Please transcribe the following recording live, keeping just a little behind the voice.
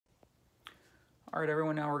All right,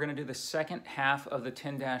 everyone, now we're going to do the second half of the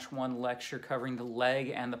 10-1 lecture covering the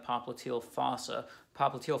leg and the popliteal fossa.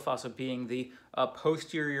 Popliteal fossa being the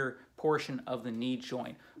posterior portion of the knee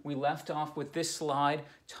joint. We left off with this slide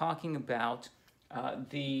talking about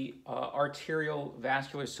the arterial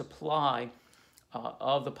vascular supply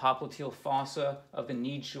of the popliteal fossa of the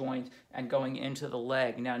knee joint and going into the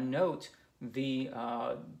leg. Now note the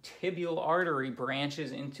tibial artery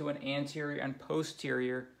branches into an anterior and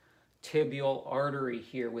posterior tibial artery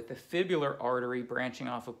here, with the fibular artery branching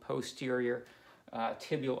off of posterior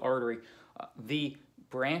tibial artery. The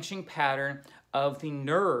branching pattern of the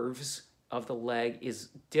nerves of the leg is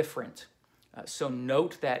different. So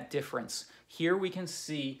note that difference. Here we can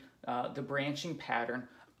see the branching pattern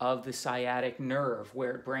of the sciatic nerve,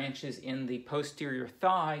 where it branches in the posterior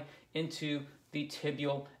thigh into the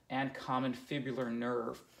tibial and common fibular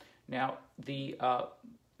nerve. Now the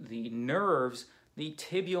nerves, the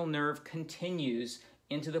tibial nerve continues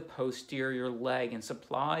into the posterior leg and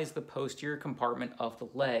supplies the posterior compartment of the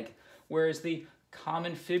leg, whereas the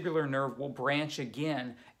common fibular nerve will branch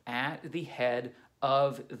again at the head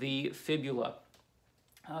of the fibula.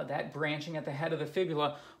 That branching at the head of the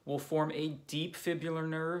fibula will form a deep fibular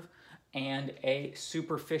nerve and a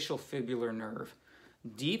superficial fibular nerve.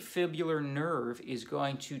 Deep fibular nerve is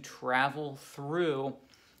going to travel through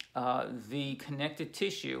the connective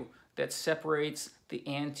tissue that separates the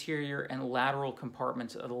anterior and lateral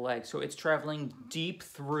compartments of the leg. So it's traveling deep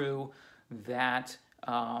through that,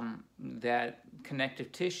 that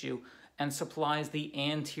connective tissue and supplies the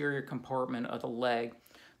anterior compartment of the leg.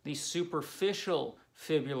 The superficial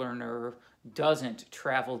fibular nerve doesn't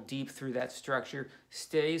travel deep through that structure,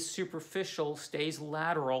 stays superficial, stays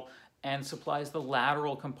lateral, and supplies the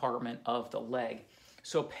lateral compartment of the leg.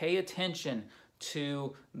 So pay attention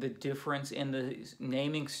to the difference in the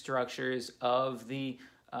naming structures of the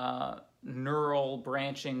neural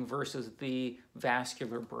branching versus the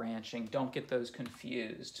vascular branching. Don't get those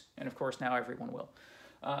confused. And of course, now everyone will.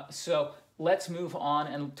 So let's move on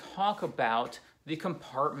and talk about the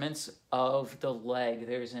compartments of the leg.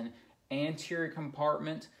 There's an anterior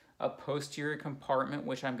compartment, a posterior compartment,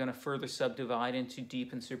 which I'm going to further subdivide into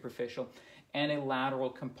deep and superficial, and a lateral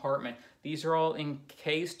compartment. These are all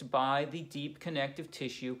encased by the deep connective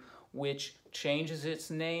tissue, which changes its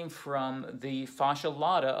name from the fascia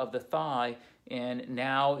lata of the thigh and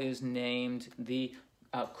now is named the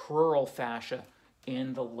crural fascia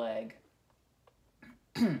in the leg.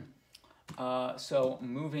 So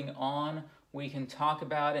moving on, we can talk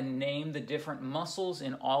about and name the different muscles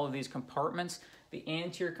in all of these compartments. The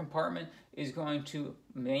anterior compartment is going to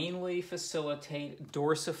mainly facilitate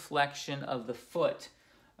dorsiflexion of the foot,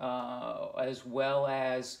 as well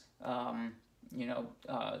as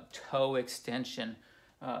toe extension.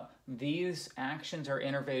 These actions are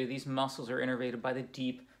innervated, these muscles are innervated by the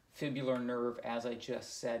deep fibular nerve, as I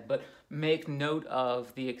just said, but make note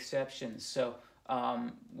of the exceptions. So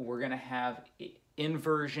we're going to have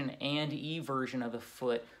inversion and eversion of the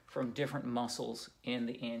foot from different muscles in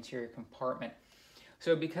the anterior compartment.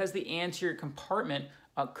 So because the anterior compartment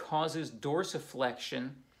causes dorsiflexion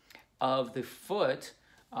of the foot,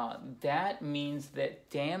 that means that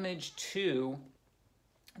damage to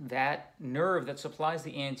that nerve that supplies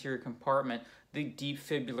the anterior compartment, the deep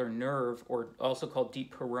fibular nerve, or also called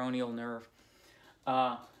deep peroneal nerve,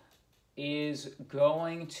 is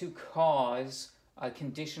going to cause a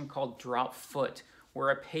condition called drop foot, where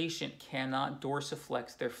a patient cannot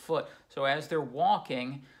dorsiflex their foot. So as they're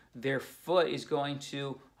walking, their foot is going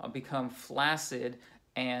to become flaccid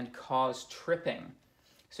and cause tripping.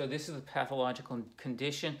 So this is a pathological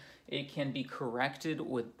condition. It can be corrected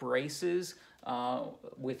with braces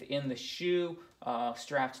within the shoe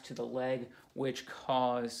strapped to the leg, which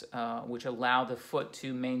allow the foot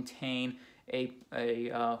to maintain a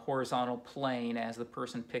horizontal plane as the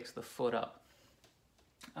person picks the foot up.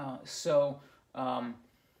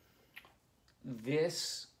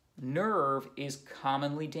 This nerve is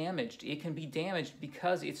commonly damaged. It can be damaged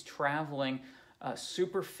because it's traveling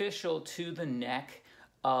superficial to the neck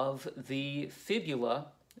of the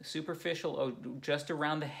fibula, superficial just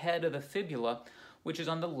around the head of the fibula, which is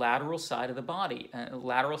on the lateral side of the body,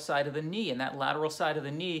 lateral side of the knee. And that lateral side of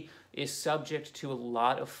the knee is subject to a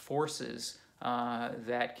lot of forces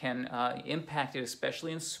that can impact it,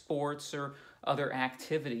 especially in sports or other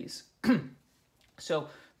activities. So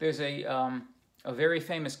there's a very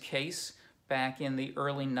famous case back in the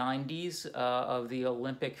early 90s of the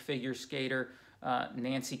Olympic figure skater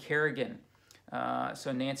Nancy Kerrigan.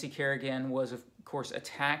 So Nancy Kerrigan was, of course,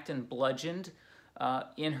 attacked and bludgeoned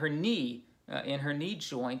in her knee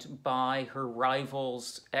joint by her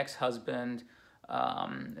rival's ex-husband,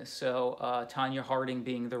 Tanya Harding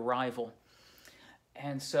being the rival.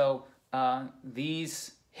 And so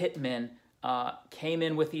these hitmen came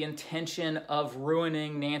in with the intention of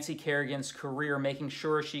ruining Nancy Kerrigan's career, making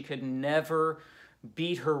sure she could never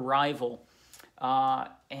beat her rival.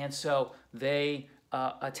 And so they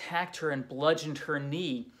attacked her and bludgeoned her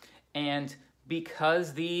knee. And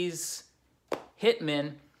because these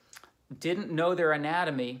hitmen didn't know their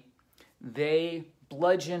anatomy, they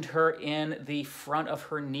bludgeoned her in the front of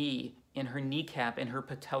her knee, in her kneecap, in her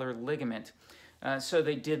patellar ligament. So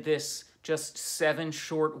they did this just 7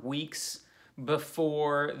 short weeks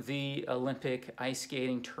before the Olympic ice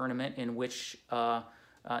skating tournament in which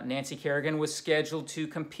Nancy Kerrigan was scheduled to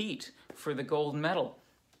compete for the gold medal.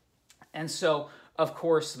 And so, of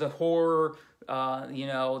course, the horror,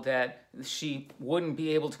 that she wouldn't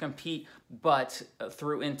be able to compete, but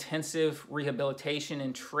through intensive rehabilitation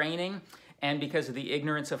and training, and because of the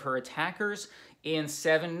ignorance of her attackers, in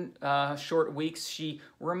 7 short weeks, she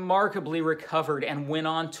remarkably recovered and went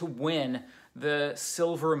on to win the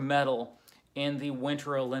silver medal in the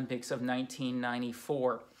Winter Olympics of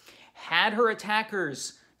 1994. Had her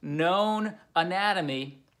attackers known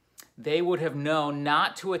anatomy, they would have known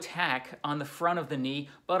not to attack on the front of the knee,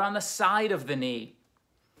 but on the side of the knee.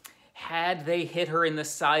 Had they hit her in the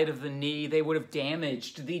side of the knee, they would have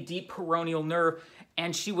damaged the deep peroneal nerve,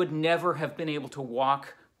 and she would never have been able to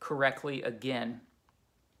walk correctly again.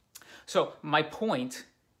 So my point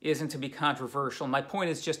isn't to be controversial. My point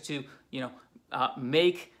is just to,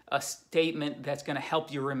 make a statement that's going to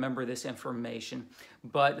help you remember this information.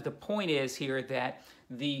 But the point is here that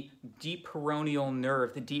the deep peroneal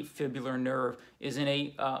nerve, the deep fibular nerve, is in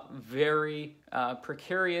a very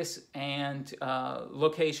precarious and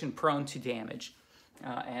location prone to damage.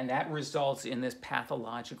 And that results in this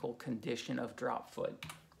pathological condition of drop foot.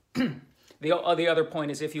 The other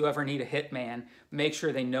point is, if you ever need a hitman, make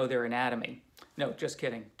sure they know their anatomy. No, just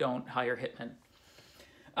kidding. Don't hire hitmen.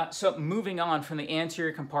 So moving on from the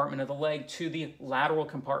anterior compartment of the leg to the lateral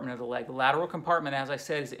compartment of the leg. The lateral compartment, as I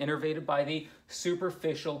said, is innervated by the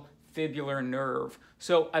superficial fibular nerve.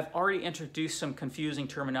 So I've already introduced some confusing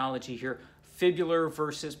terminology here. Fibular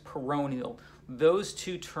versus peroneal. Those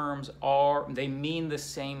two terms they mean the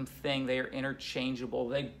same thing. They are interchangeable.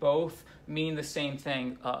 They both mean the same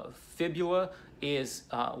thing. Fibula is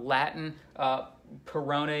Latin.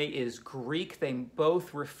 Perone is Greek. They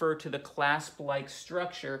both refer to the clasp-like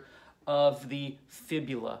structure of the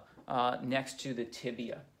fibula next to the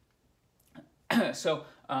tibia. So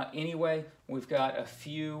anyway, we've got a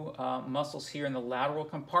few muscles here in the lateral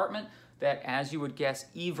compartment that, as you would guess,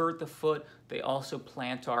 evert the foot. They also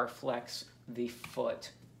plantar flex the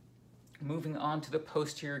foot. Moving on to the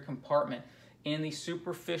posterior compartment. In the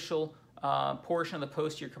superficial portion of the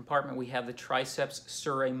posterior compartment, we have the triceps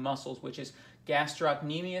surae muscles, which is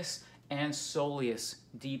gastrocnemius and soleus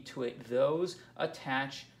deep to it. Those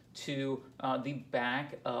attach to the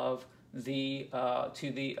back of the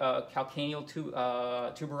calcaneal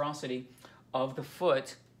tuberosity of the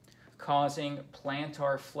foot, causing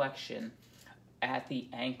plantar flexion at the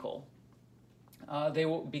ankle.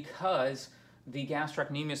 Because the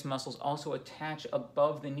gastrocnemius muscles also attach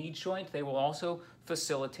above the knee joint, they will also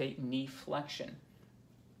facilitate knee flexion.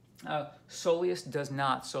 Soleus does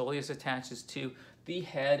not. Soleus attaches to the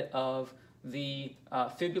head of the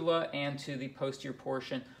fibula and to the posterior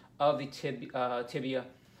portion of the tibia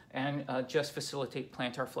and just facilitate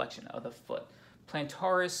plantar flexion of the foot.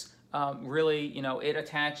 Plantaris really, it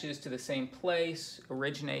attaches to the same place,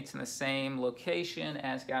 originates in the same location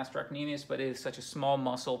as gastrocnemius, but it is such a small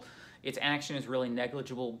muscle. Its action is really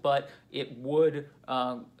negligible, but it would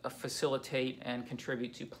facilitate and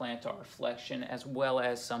contribute to plantar flexion as well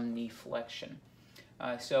as some knee flexion.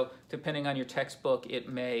 So depending on your textbook, it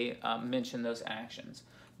may mention those actions.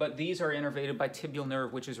 But these are innervated by tibial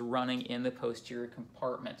nerve, which is running in the posterior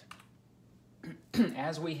compartment.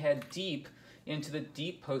 As we head deep into the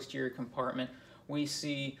deep posterior compartment, we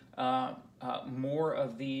see more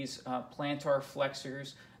of these plantar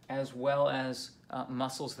flexors as well as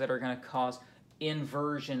muscles that are going to cause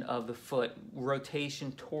inversion of the foot,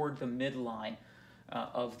 rotation toward the midline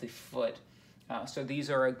of the foot. So these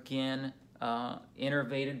are again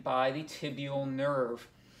innervated by the tibial nerve.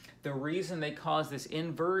 The reason they cause this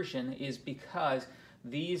inversion is because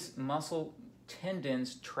these muscle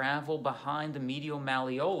tendons travel behind the medial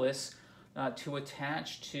malleolus to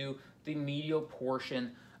attach to the medial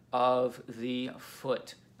portion of the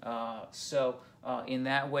foot. In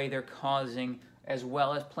that way, they're causing, as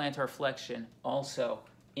well as plantar flexion, also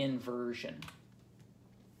inversion.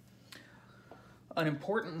 An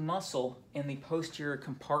important muscle in the posterior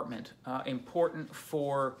compartment, important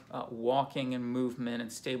for walking and movement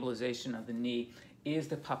and stabilization of the knee, is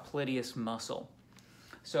the popliteus muscle.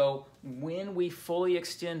 So when we fully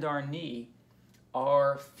extend our knee,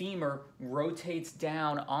 our femur rotates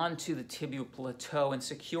down onto the tibial plateau and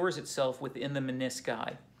secures itself within the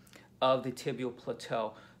menisci of the tibial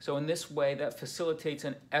plateau. So in this way, that facilitates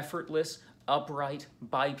an effortless, upright,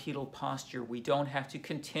 bipedal posture. We don't have to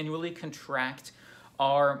continually contract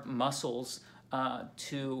our muscles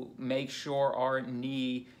to make sure our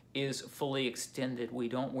knee is fully extended.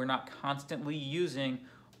 We're not constantly using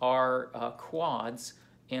our quads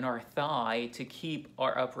in our thigh to keep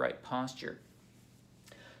our upright posture.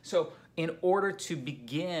 So in order to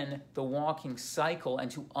begin the walking cycle and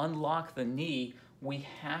to unlock the knee, we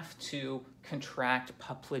have to contract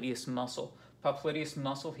popliteus muscle. Popliteus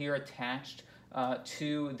muscle here attached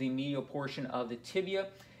to the medial portion of the tibia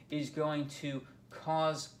is going to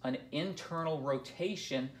cause an internal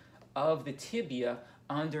rotation of the tibia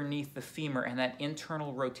underneath the femur, and that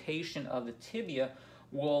internal rotation of the tibia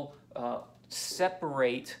will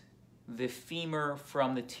separate the femur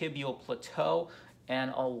from the tibial plateau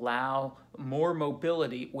and allow more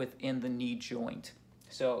mobility within the knee joint.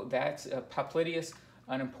 So that's popliteus,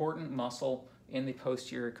 an important muscle in the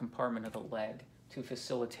posterior compartment of the leg to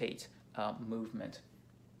facilitate movement.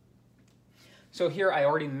 So here I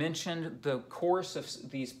already mentioned the course of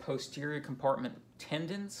these posterior compartment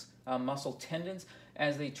tendons, muscle tendons,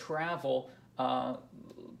 as they travel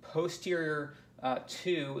posterior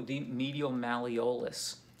to the medial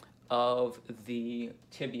malleolus of the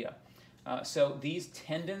tibia. So these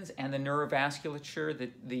tendons and the neurovasculature,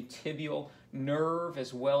 the tibial nerve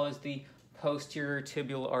as well as the posterior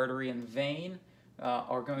tibial artery and vein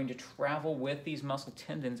are going to travel with these muscle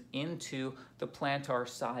tendons into the plantar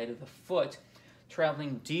side of the foot,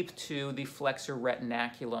 traveling deep to the flexor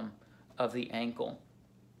retinaculum of the ankle.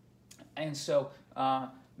 And so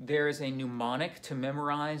there is a mnemonic to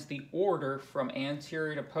memorize the order from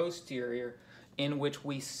anterior to posterior in which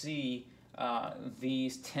we see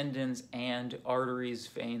these tendons and arteries,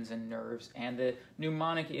 veins, and nerves. And the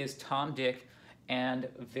mnemonic is Tom, Dick, and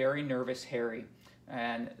Very Nervous Harry.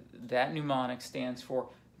 And that mnemonic stands for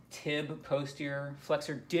tib, posterior,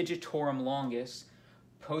 flexor digitorum longus,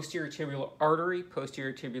 posterior tibial artery,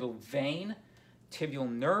 posterior tibial vein, tibial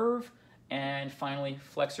nerve, and finally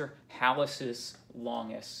flexor hallucis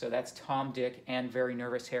longus. So that's Tom, Dick, and Very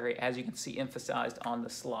Nervous Harry, as you can see emphasized on the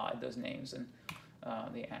slide, those names and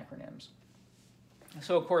the acronyms.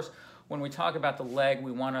 So of course, when we talk about the leg,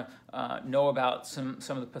 we want to know about some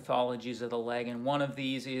of the pathologies of the leg, and one of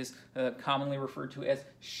these is commonly referred to as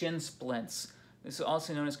shin splints. This is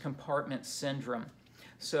also known as compartment syndrome.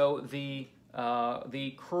 So the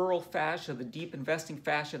crural fascia, the deep investing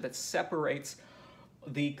fascia that separates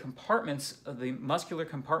the compartments, the muscular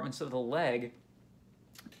compartments of the leg,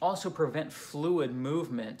 also prevent fluid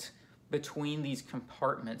movement between these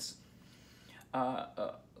compartments.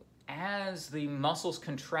 As the muscles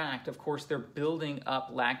contract, of course, they're building up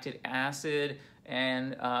lactic acid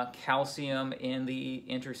and calcium in the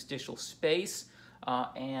interstitial space,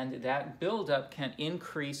 and that buildup can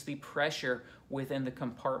increase the pressure within the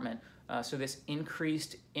compartment. So this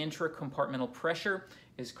increased intracompartmental pressure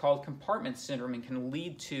is called compartment syndrome and can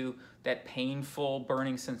lead to that painful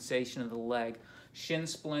burning sensation of the leg. Shin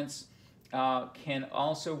splints can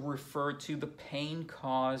also refer to the pain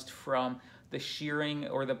caused from the shearing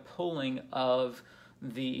or the pulling of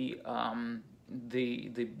the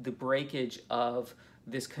breakage of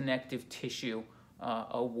this connective tissue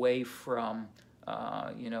away from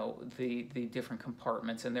the different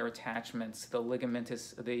compartments and their attachments, the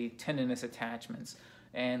ligamentous, the tendinous attachments,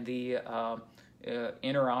 and the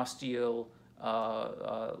interosteal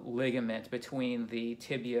ligament between the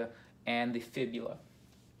tibia and the fibula.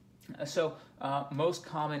 So most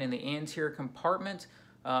common in the anterior compartment,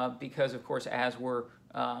 because of course as we're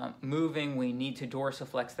moving we need to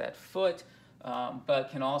dorsiflex that foot, but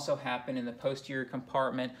can also happen in the posterior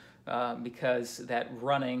compartment because that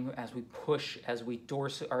running, as we push, as we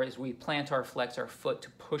plantar flex our foot to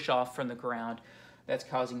push off from the ground, that's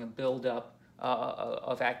causing a buildup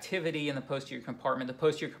of activity in the posterior compartment. The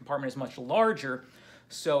posterior compartment is much larger,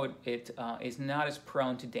 so it is not as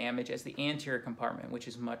prone to damage as the anterior compartment, which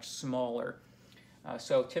is much smaller.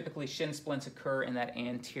 So typically shin splints occur in that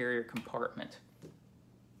anterior compartment.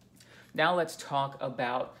 Now let's talk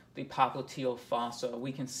about the popliteal fossa.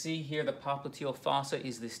 We can see here the popliteal fossa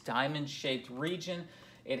is this diamond-shaped region.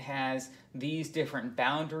 It has these different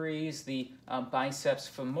boundaries, the biceps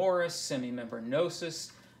femoris,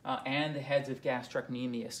 semimembranosus, and the heads of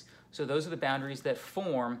gastrocnemius. So those are the boundaries that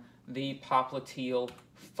form the popliteal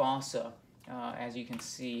fossa, as you can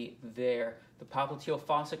see there. The popliteal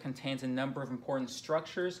fossa contains a number of important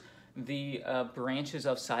structures. The branches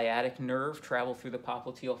of sciatic nerve travel through the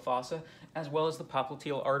popliteal fossa, as well as the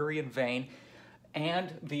popliteal artery and vein,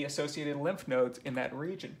 and the associated lymph nodes in that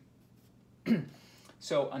region.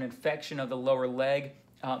 So an infection of the lower leg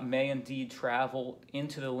may indeed travel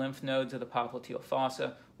into the lymph nodes of the popliteal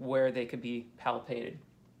fossa, where they could be palpated.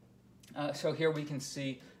 So here we can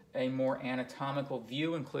see a more anatomical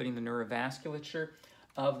view, including the neurovasculature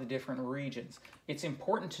of the different regions. It's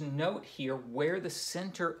important to note here where the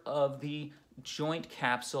center of the joint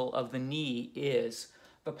capsule of the knee is.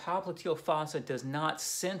 The popliteal fossa does not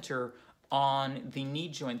center on the knee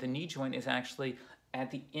joint. The knee joint is actually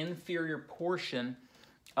at the inferior portion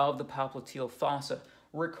of the popliteal fossa.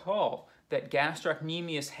 Recall that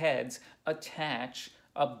gastrocnemius heads attach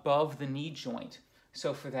above the knee joint.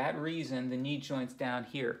 So for that reason, the knee joint's down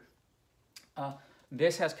here.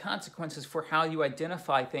 This has consequences for how you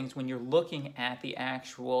identify things when you're looking at the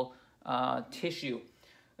actual tissue.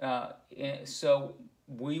 So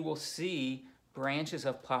we will see branches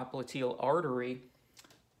of popliteal artery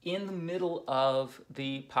in the middle of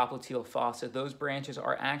the popliteal fossa. Those branches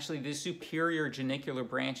are actually the superior genicular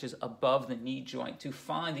branches above the knee joint. To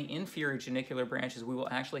find the inferior genicular branches, we will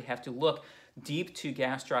actually have to look deep to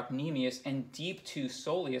gastrocnemius and deep to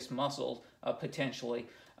soleus muscle, potentially,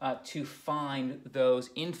 to find those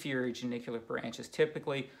inferior genicular branches.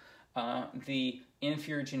 Typically, the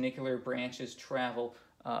inferior genicular branches travel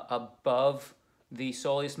above the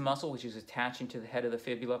soleus muscle, which is attaching to the head of the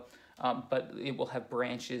fibula, but it will have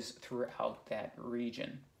branches throughout that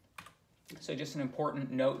region. So just an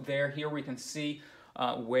important note there. Here we can see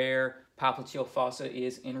where popliteal fossa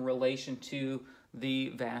is in relation to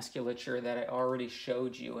the vasculature that I already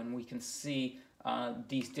showed you, and we can see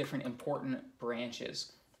these different important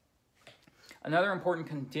branches. Another important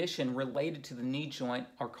condition related to the knee joint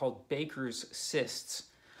are called Baker's cysts.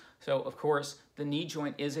 So, of course, the knee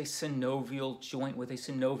joint is a synovial joint with a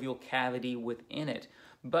synovial cavity within it,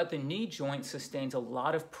 but the knee joint sustains a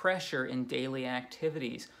lot of pressure in daily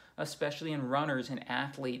activities, especially in runners and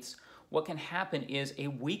athletes. What can happen is a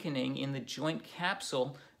weakening in the joint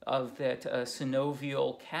capsule of that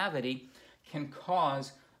synovial cavity can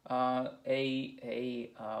cause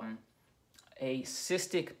a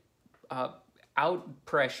cystic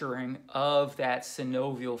outpressuring of that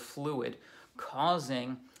synovial fluid,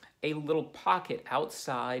 causing a little pocket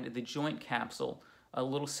outside the joint capsule, a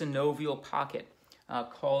little synovial pocket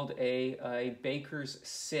called a Baker's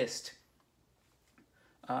cyst.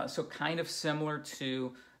 So kind of similar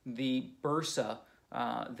to the bursa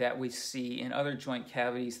that we see in other joint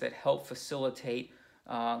cavities that help facilitate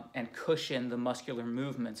and cushion the muscular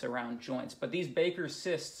movements around joints. But these Baker's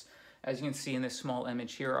cysts, as you can see in this small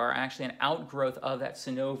image here, are actually an outgrowth of that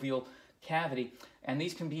synovial cavity, and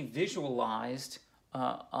these can be visualized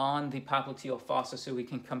on the popliteal fossa. So we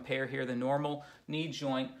can compare here the normal knee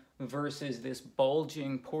joint versus this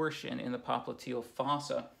bulging portion in the popliteal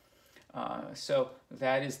fossa. So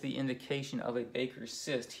that is the indication of a Baker's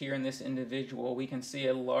cyst. Here in this individual, we can see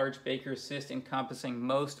a large Baker's cyst encompassing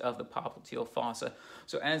most of the popliteal fossa.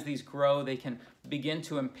 So as these grow, they can begin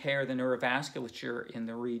to impair the neurovasculature in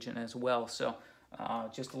the region as well. So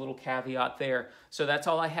just a little caveat there. So that's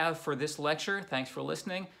all I have for this lecture. Thanks for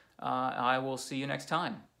listening. I will see you next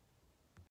time.